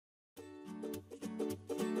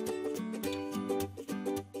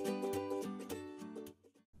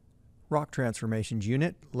Rock Transformations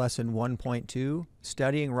Unit, Lesson 1.2,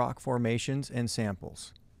 Studying Rock Formations and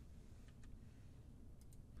Samples.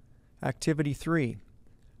 Activity 3,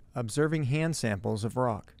 Observing Hand Samples of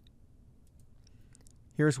Rock.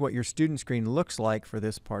 Here's what your student screen looks like for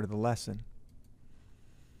this part of the lesson.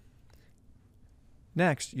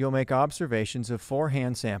 Next, you'll make observations of 4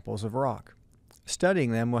 hand samples of rock.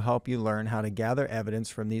 Studying them will help you learn how to gather evidence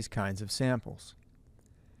from these kinds of samples.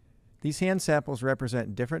 These hand samples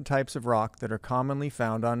represent different types of rock that are commonly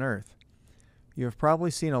found on Earth. You have probably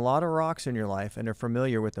seen a lot of rocks in your life and are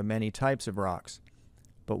familiar with the many types of rocks.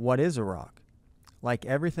 But what is a rock? Like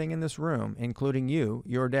everything in this room, including you,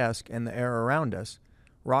 your desk, and the air around us,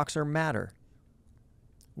 rocks are matter.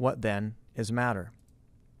 What then is matter?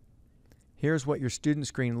 Here's what your student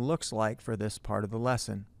screen looks like for this part of the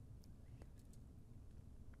lesson.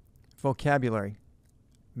 Vocabulary.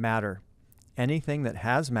 Matter. Anything that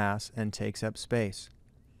has mass and takes up space.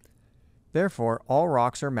 Therefore, all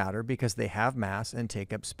rocks are matter because they have mass and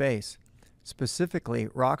take up space. Specifically,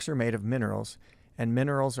 rocks are made of minerals, and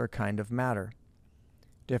minerals are kind of matter.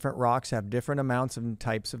 Different rocks have different amounts and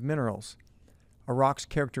types of minerals. A rock's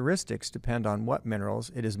characteristics depend on what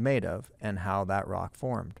minerals it is made of and how that rock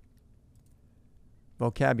formed.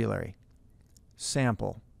 Vocabulary.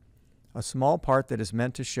 Sample. A small part that is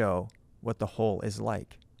meant to show what the whole is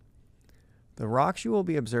like. The rocks you will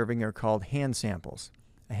be observing are called hand samples.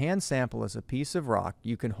 A hand sample is a piece of rock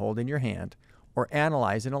you can hold in your hand or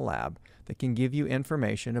analyze in a lab that can give you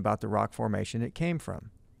information about the rock formation it came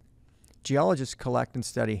from. Geologists collect and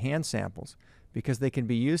study hand samples because they can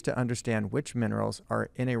be used to understand which minerals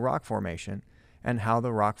are in a rock formation and how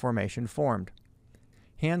the rock formation formed.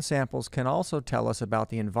 Hand samples can also tell us about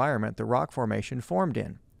the environment the rock formation formed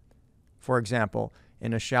in. For example,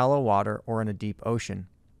 in a shallow water or in a deep ocean.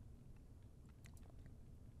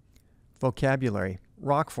 Vocabulary.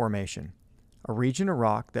 Rock formation. A region of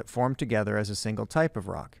rock that formed together as a single type of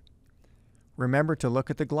rock. Remember to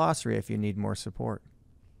look at the glossary if you need more support.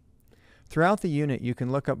 Throughout the unit, you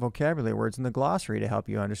can look up vocabulary words in the glossary to help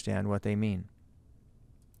you understand what they mean.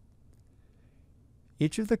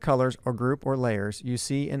 Each of the colors or group or layers you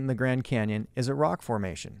see in the Grand Canyon is a rock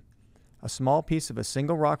formation. A small piece of a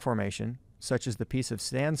single rock formation, such as the piece of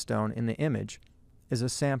sandstone in the image, is a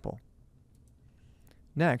sample.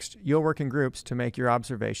 Next, you'll work in groups to make your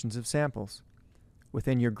observations of samples.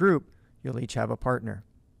 Within your group, you'll each have a partner.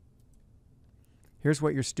 Here's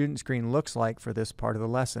what your student screen looks like for this part of the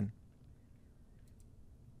lesson.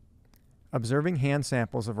 Observing hand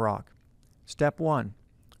samples of rock. Step 1.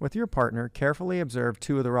 With your partner, carefully observe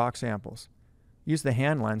 2 of the rock samples. Use the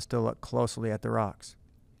hand lens to look closely at the rocks.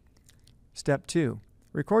 Step 2.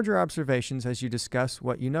 Record your observations as you discuss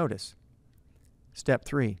what you notice. Step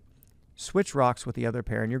 3. Switch rocks with the other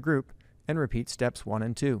pair in your group and repeat steps 1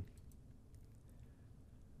 and 2.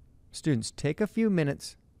 Students, take a few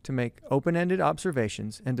minutes to make open-ended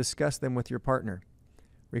observations and discuss them with your partner.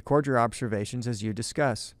 Record your observations as you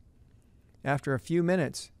discuss. After a few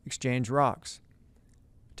minutes, exchange rocks.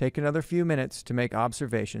 Take another few minutes to make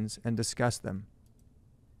observations and discuss them.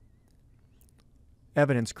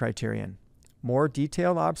 Evidence criterion. More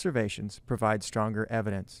detailed observations provide stronger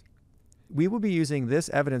evidence. We will be using this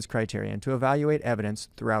evidence criterion to evaluate evidence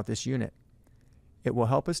throughout this unit. It will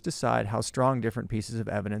help us decide how strong different pieces of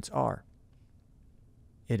evidence are.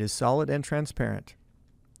 It is solid and transparent.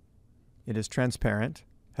 It is transparent,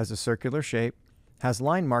 has a circular shape, has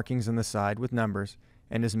line markings on the side with numbers,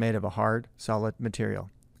 and is made of a hard, solid material.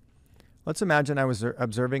 Let's imagine I was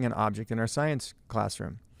observing an object in our science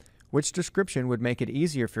classroom. Which description would make it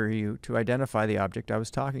easier for you to identify the object I was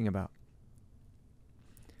talking about?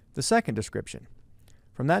 The second description.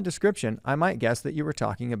 From that description, I might guess that you were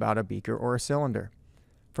talking about a beaker or a cylinder.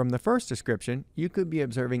 From the first description, you could be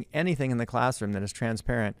observing anything in the classroom that is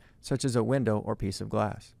transparent, such as a window or piece of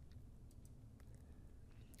glass.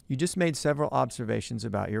 You just made several observations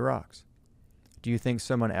about your rocks. Do you think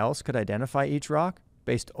someone else could identify each rock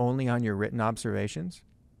based only on your written observations?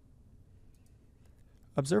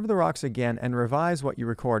 Observe the rocks again and revise what you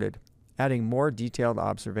recorded, adding more detailed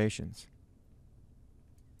observations.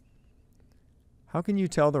 How can you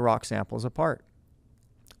tell the rock samples apart?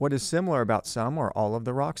 What is similar about some or all of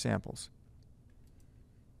the rock samples?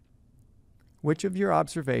 Which of your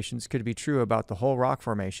observations could be true about the whole rock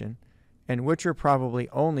formation, and which are probably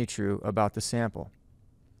only true about the sample?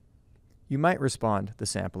 You might respond, the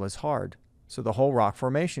sample is hard, so the whole rock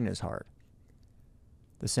formation is hard.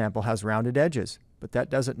 The sample has rounded edges, but that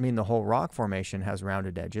doesn't mean the whole rock formation has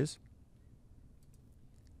rounded edges.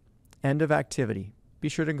 End of activity. Be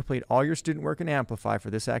sure to complete all your student work and Amplify for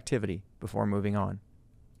this activity before moving on.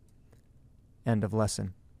 End of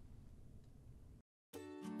lesson.